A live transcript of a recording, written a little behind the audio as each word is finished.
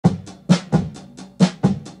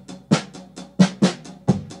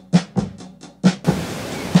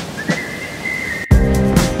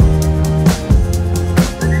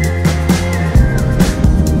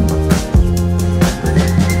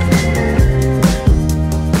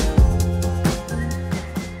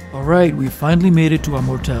Alright, we finally made it to our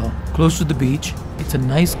motel, close to the beach. It's a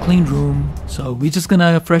nice clean room, so we're just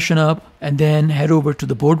gonna freshen up and then head over to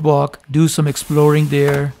the boardwalk, do some exploring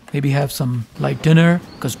there, maybe have some light dinner,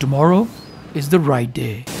 because tomorrow is the ride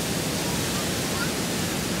day.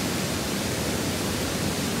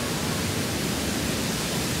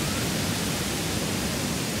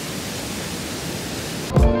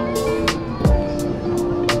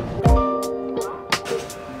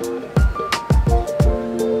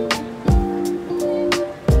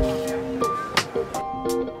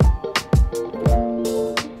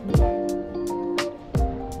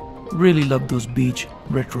 Really love those beach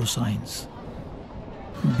retro signs.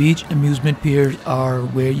 Beach amusement piers are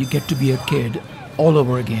where you get to be a kid all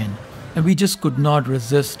over again, and we just could not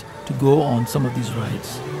resist to go on some of these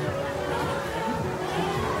rides.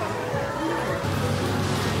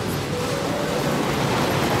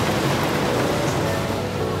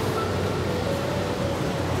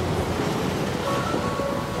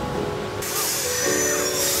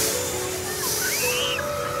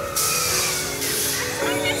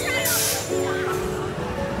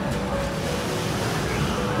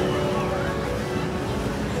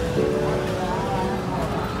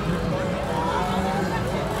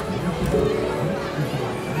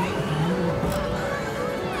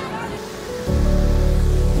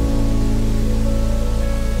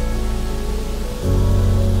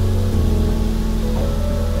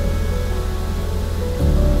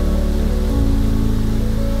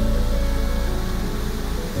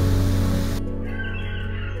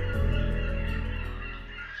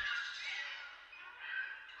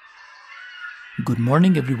 Good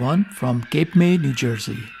morning everyone from Cape May, New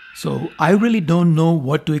Jersey. So I really don't know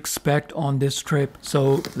what to expect on this trip,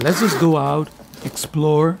 so let's just go out,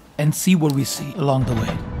 explore, and see what we see along the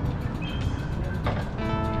way.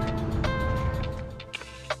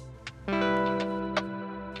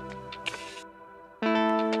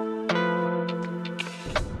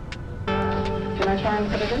 Can I try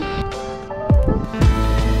and put it in?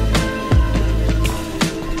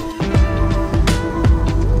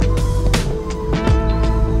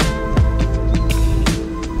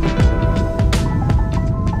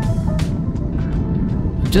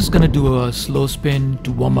 Just gonna do a slow spin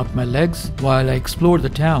to warm up my legs while I explore the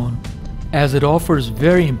town, as it offers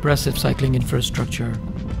very impressive cycling infrastructure.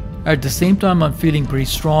 At the same time, I'm feeling pretty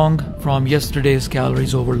strong from yesterday's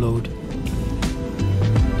calories overload.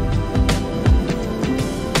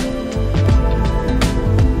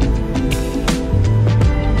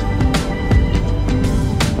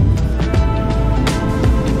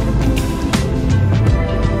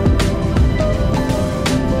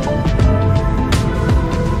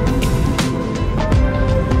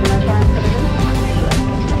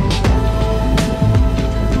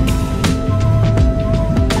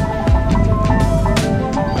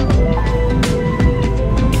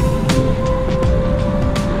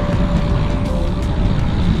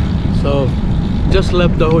 So just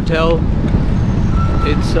left the hotel.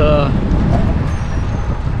 It's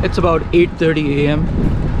about 8:30 a.m.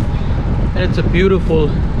 and it's a beautiful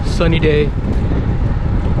sunny day.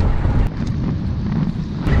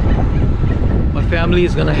 My family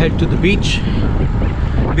is gonna head to the beach.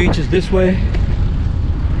 The beach is this way,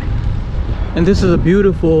 and this is a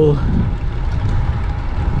beautiful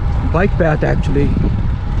bike path actually.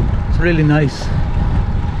 It's really nice.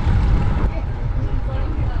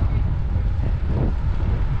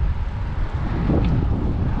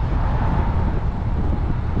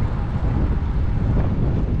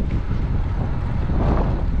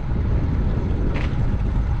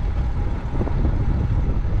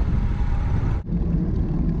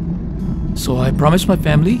 So I promised my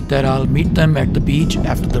family that I'll meet them at the beach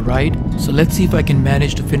after the ride. So let's see if I can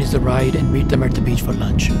manage to finish the ride and meet them at the beach for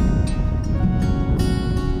lunch.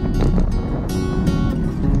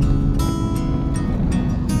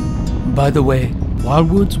 By the way,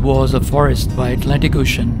 Wildwoods was a forest by Atlantic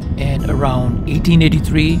Ocean, and around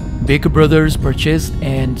 1883, Baker Brothers purchased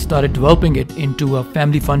and started developing it into a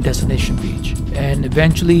family fun destination beach. And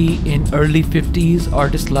eventually in early 50s,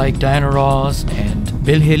 artists like Diana Ross and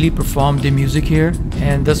Bill Haley performed their music here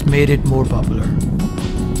and thus made it more popular.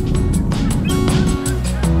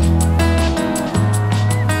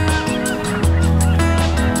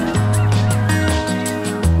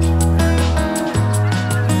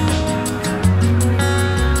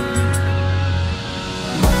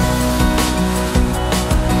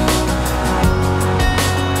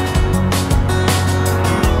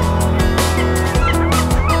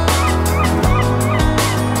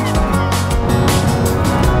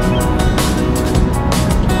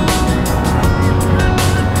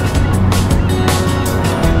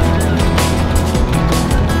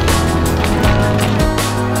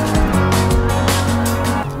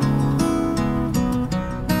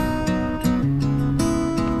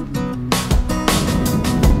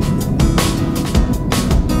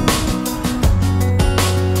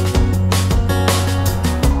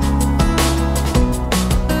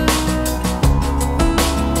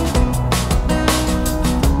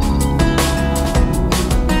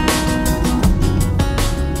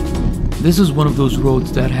 This is one of those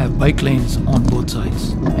roads that have bike lanes on both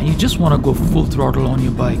sides, and you just want to go full throttle on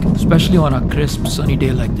your bike, especially on a crisp sunny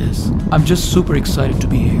day like this. I'm just super excited to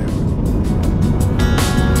be here.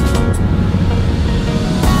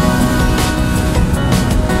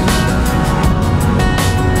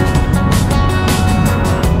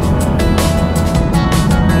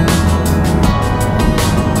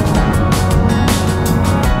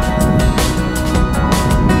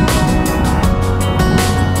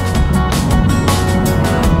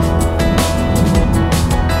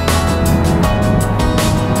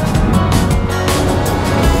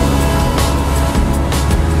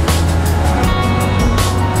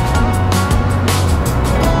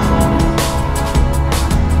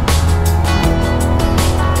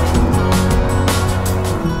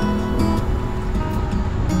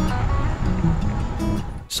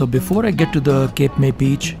 So before I get to the Cape May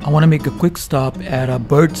beach, I want to make a quick stop at a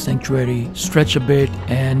bird sanctuary, stretch a bit,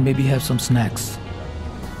 and maybe have some snacks.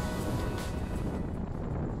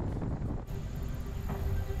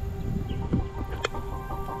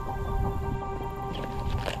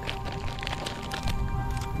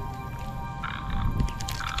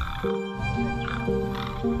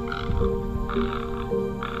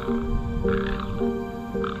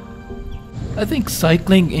 I think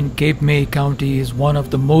cycling in Cape May County is one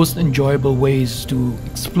of the most enjoyable ways to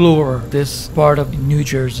explore this part of New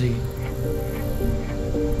Jersey.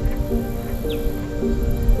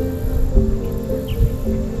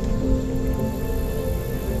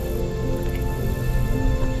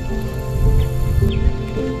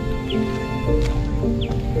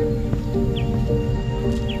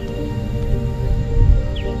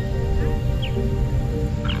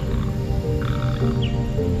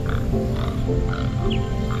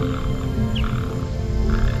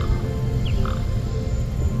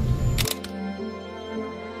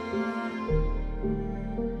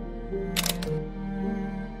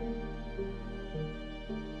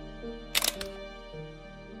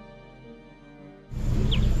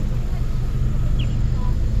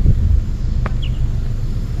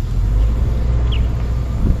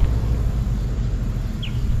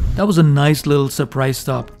 That was a nice little surprise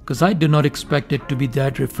stop because I did not expect it to be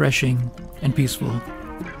that refreshing and peaceful.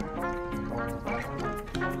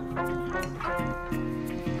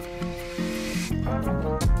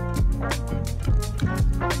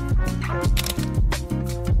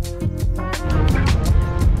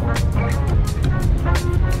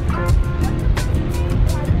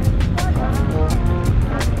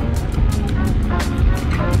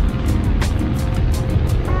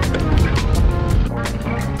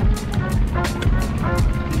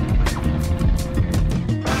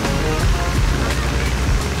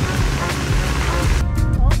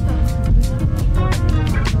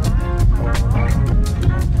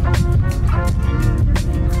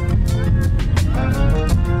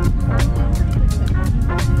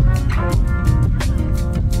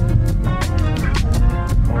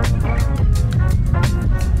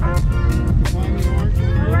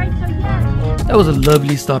 That was a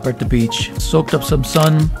lovely stop at the beach. Soaked up some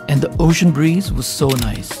sun and the ocean breeze was so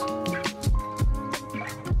nice.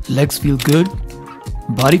 Legs feel good,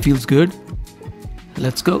 body feels good.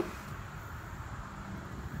 Let's go.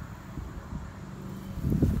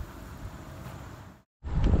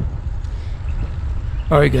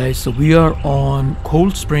 Alright guys, so we are on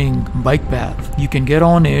Cold Spring bike path. You can get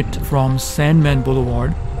on it from Sandman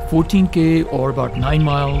Boulevard, 14k or about 9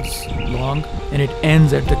 miles long, and it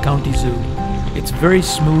ends at the county zoo. It's very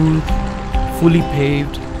smooth, fully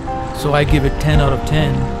paved, so I give it 10 out of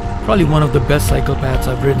 10. Probably one of the best cycle paths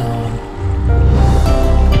I've ridden on.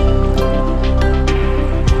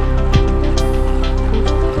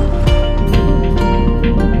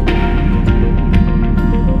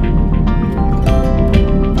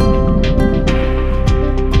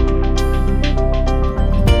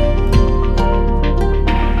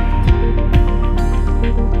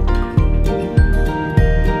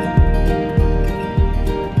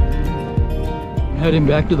 Heading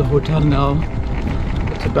back to the hotel now.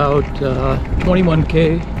 It's about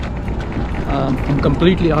 21k. I'm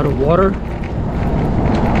completely out of water,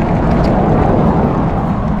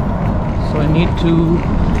 so I need to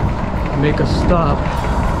make a stop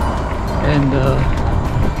and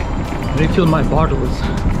refill my bottles.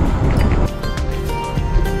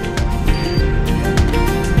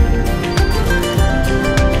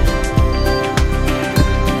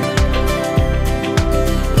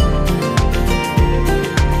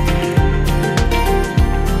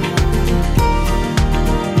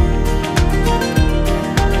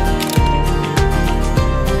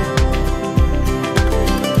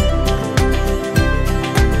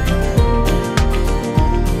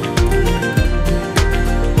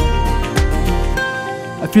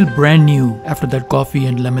 feel brand new after that coffee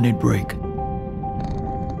and lemonade break.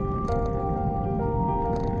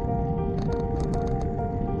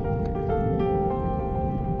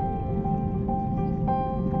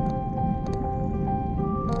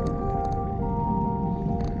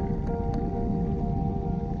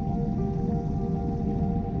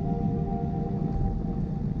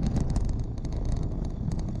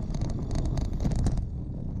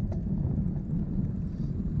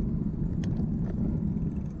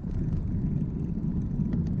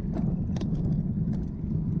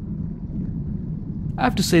 I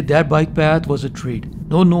have to say that bike path was a treat.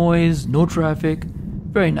 No noise, no traffic,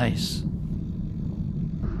 very nice.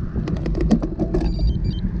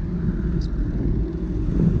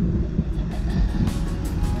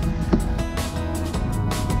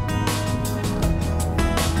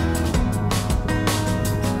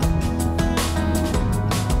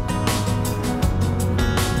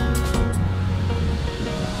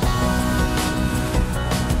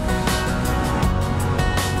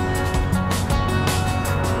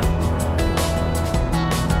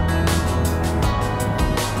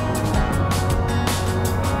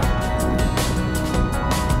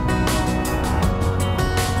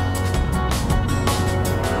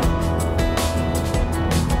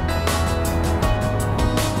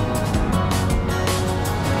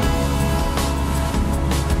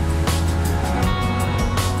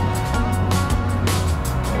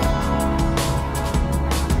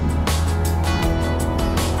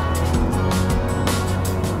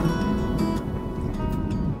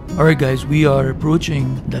 Alright guys, we are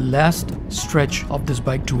approaching the last stretch of this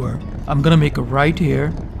bike tour. I'm gonna make a right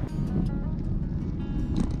here.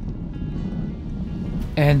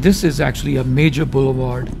 And this is actually a major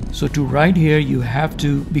boulevard. So to ride here, you have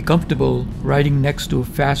to be comfortable riding next to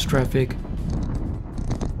fast traffic.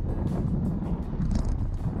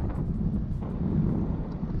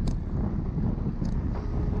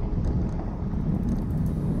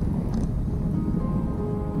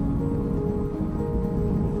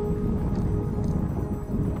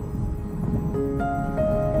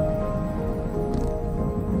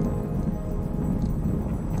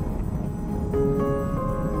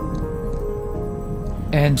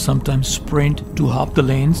 And sometimes sprint to half the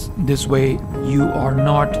lanes. This way you are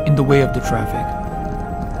not in the way of the traffic.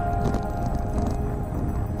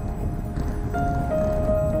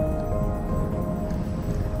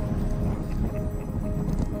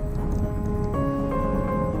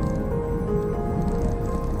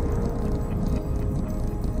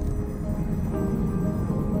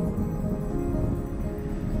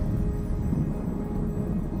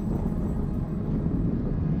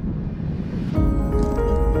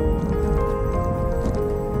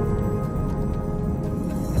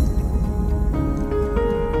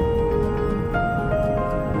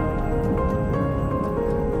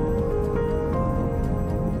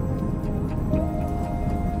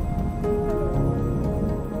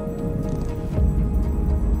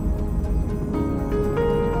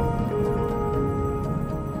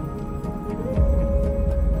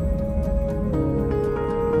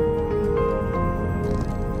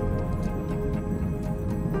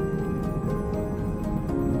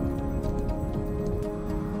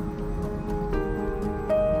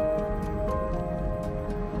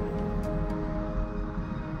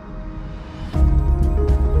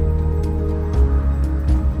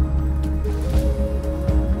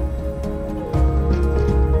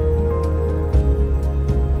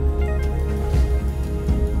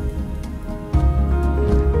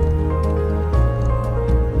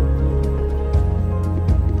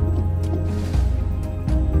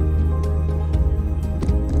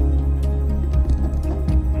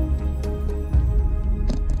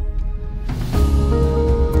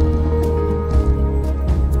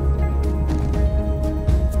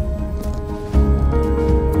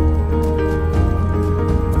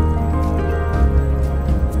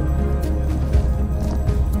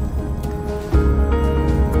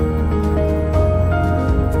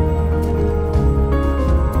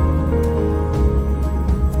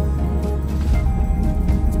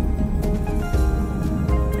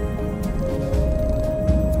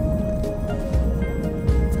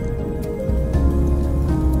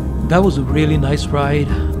 That was a really nice ride.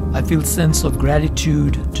 I feel a sense of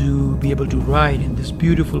gratitude to be able to ride in this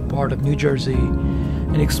beautiful part of New Jersey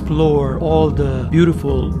and explore all the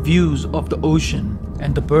beautiful views of the ocean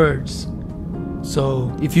and the birds.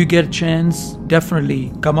 So if you get a chance,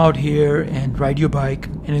 definitely come out here and ride your bike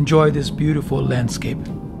and enjoy this beautiful landscape.